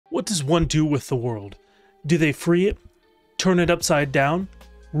What does one do with the world? Do they free it? Turn it upside down?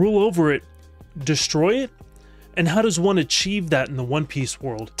 Rule over it? Destroy it? And how does one achieve that in the One Piece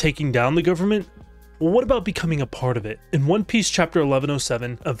world? Taking down the government? Well, what about becoming a part of it? In One Piece chapter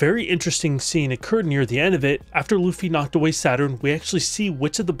 1107, a very interesting scene occurred near the end of it. After Luffy knocked away Saturn, we actually see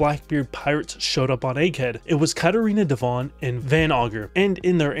which of the Blackbeard pirates showed up on Egghead. It was Katarina Devon and Van Augur. And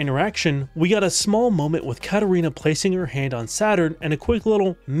in their interaction, we got a small moment with Katarina placing her hand on Saturn and a quick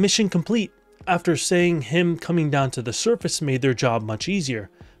little mission complete, after saying him coming down to the surface made their job much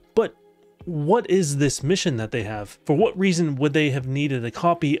easier. But what is this mission that they have? For what reason would they have needed a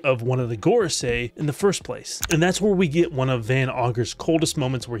copy of one of the Gorosei in the first place? And that's where we get one of Van Augur's coldest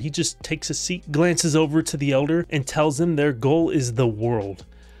moments, where he just takes a seat, glances over to the Elder, and tells him their goal is the world.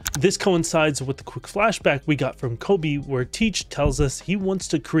 This coincides with the quick flashback we got from Kobe, where Teach tells us he wants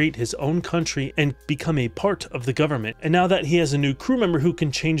to create his own country and become a part of the government. And now that he has a new crew member who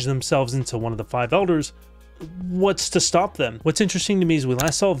can change themselves into one of the 5 elders, what's to stop them? What's interesting to me is we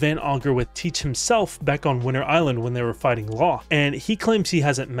last saw Van Augur with Teach himself back on Winter Island when they were fighting Law, and he claims he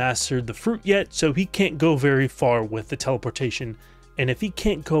hasn't mastered the fruit yet, so he can't go very far with the teleportation. And if he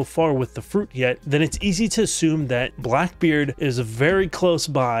can't go far with the fruit yet, then it's easy to assume that Blackbeard is very close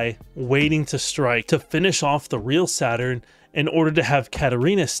by, waiting to strike to finish off the real Saturn, in order to have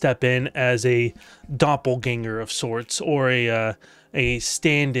Katarina step in as a doppelganger of sorts, or a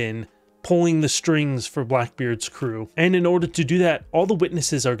stand-in, pulling the strings for Blackbeard's crew. And in order to do that, all the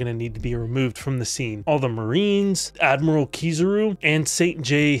witnesses are going to need to be removed from the scene. All the Marines, Admiral Kizaru, and St.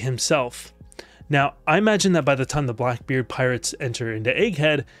 J himself. Now, I imagine that by the time the Blackbeard pirates enter into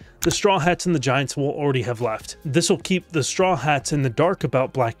Egghead, the Straw Hats and the Giants will already have left. This will keep the Straw Hats in the dark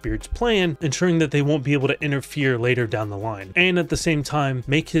about Blackbeard's plan, ensuring that they won't be able to interfere later down the line. And at the same time,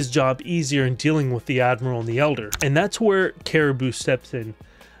 make his job easier in dealing with the Admiral and the Elder. And that's where Caribou steps in.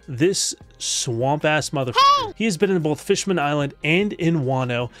 This swamp-ass motherfucker. He has been in both Fishman Island and in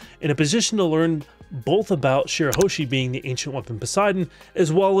Wano, in a position to learn both about Shirahoshi being the ancient weapon Poseidon,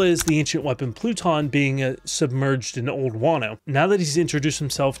 as well as the ancient weapon Pluton being submerged in old Wano. Now that he's introduced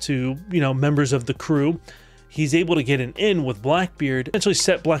himself to, members of the crew, he's able to get an in with Blackbeard, essentially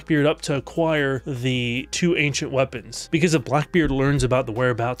set Blackbeard up to acquire the 2 ancient weapons. Because if Blackbeard learns about the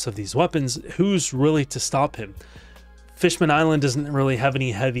whereabouts of these weapons, who's really to stop him? Fishman Island doesn't really have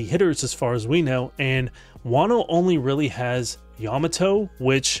any heavy hitters as far as we know, and Wano only really has Yamato,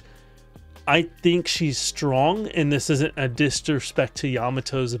 which I think she's strong, and this isn't a disrespect to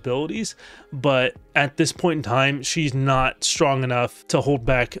Yamato's abilities, but at this point in time, she's not strong enough to hold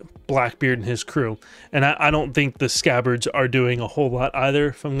back Blackbeard and his crew. And I don't think the Scabbards are doing a whole lot either,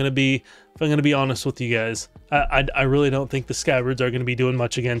 if I'm gonna be honest with you guys. I really don't think the Scabbards are gonna be doing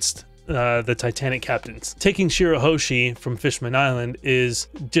much against the Titanic captains. Taking Shirahoshi from Fishman Island is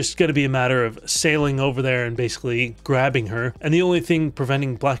just going to be a matter of sailing over there and basically grabbing her. And the only thing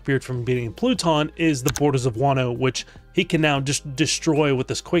preventing Blackbeard from beating Pluton is the borders of Wano, which he can now just destroy with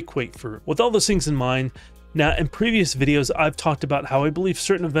this Quake fruit. With all those things in mind, now in previous videos I've talked about how I believe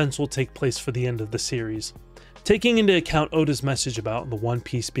certain events will take place for the end of the series. Taking into account Oda's message about the One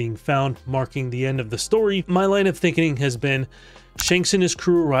Piece being found, marking the end of the story, my line of thinking has been Shanks and his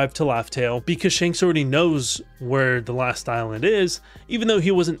crew arrived to Laugh Tale because Shanks already knows where the last island is. Even though he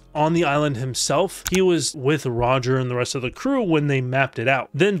wasn't on the island himself, he was with Roger and the rest of the crew when they mapped it out.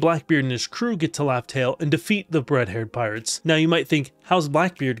 Then Blackbeard and his crew get to Laugh Tale and defeat the red-haired pirates. Now you might think, how's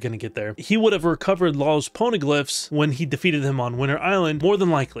Blackbeard gonna get there? He would have recovered Law's poneglyphs when he defeated him on Winter Island, more than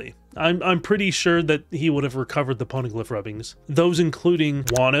likely. I'm pretty sure that he would have recovered the poneglyph rubbings. Those including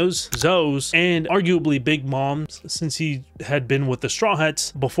Wano's, Zoe's, and arguably Big Mom's, since he had been with the Straw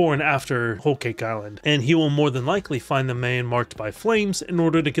Hats before and after Whole Cake Island. And he will more than likely find the man marked by flames in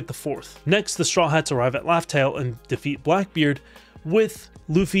order to get the 4th. Next, the Straw Hats arrive at Laugh Tale and defeat Blackbeard, with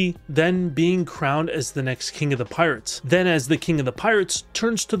Luffy then being crowned as the next King of the Pirates. Then as the King of the Pirates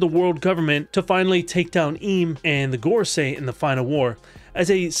turns to the world government to finally take down Im and the Gorosei in the final war, as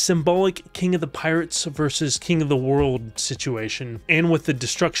a symbolic King of the Pirates versus King of the World situation, and with the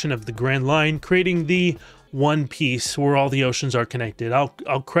destruction of the Grand Line, creating the One Piece where all the oceans are connected. I'll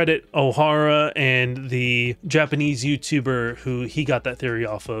credit Ohara and the Japanese YouTuber who he got that theory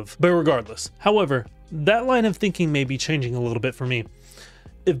off of, but regardless. However, that line of thinking may be changing a little bit for me.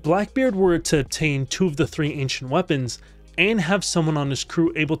 If Blackbeard were to obtain 2 of the 3 ancient weapons, and have someone on his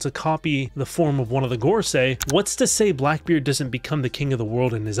crew able to copy the form of one of the Gorosei, what's to say Blackbeard doesn't become the king of the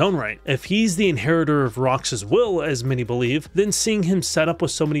world in his own right? If he's the inheritor of Rox's will, as many believe, then seeing him set up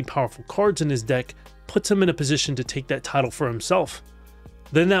with so many powerful cards in his deck puts him in a position to take that title for himself.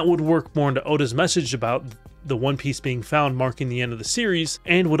 Then that would work more into Oda's message about the One Piece being found, marking the end of the series,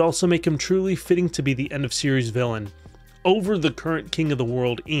 and would also make him truly fitting to be the end of series villain over the current king of the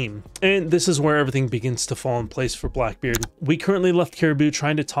world, Eam. And this is where everything begins to fall in place for Blackbeard. We currently left Caribou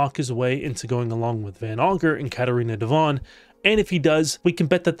trying to talk his way into going along with Van Augur and Katarina Devon, and if he does, we can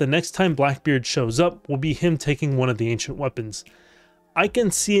bet that the next time Blackbeard shows up will be him taking one of the ancient weapons. I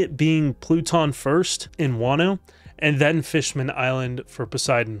can see it being Pluton first in Wano, and then Fishman Island for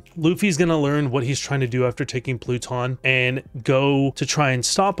Poseidon. Luffy's gonna learn what he's trying to do after taking Pluton and go to try and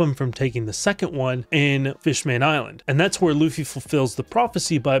stop him from taking the second one in Fishman Island. And that's where Luffy fulfills the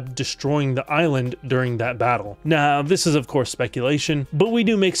prophecy by destroying the island during that battle. Now, this is of course speculation, but we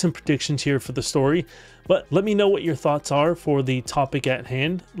do make some predictions here for the story. But let me know what your thoughts are for the topic at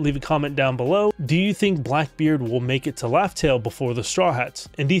hand. Leave a comment down below. Do you think Blackbeard will make it to Laugh Tale before the Straw Hats?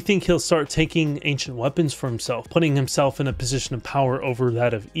 And do you think he'll start taking ancient weapons for himself, putting himself in a position of power over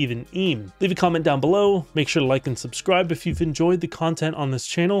that of even Eam? Leave a comment down below. Make sure to like and subscribe if you've enjoyed the content on this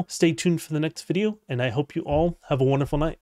channel. Stay tuned for the next video, and I hope you all have a wonderful night.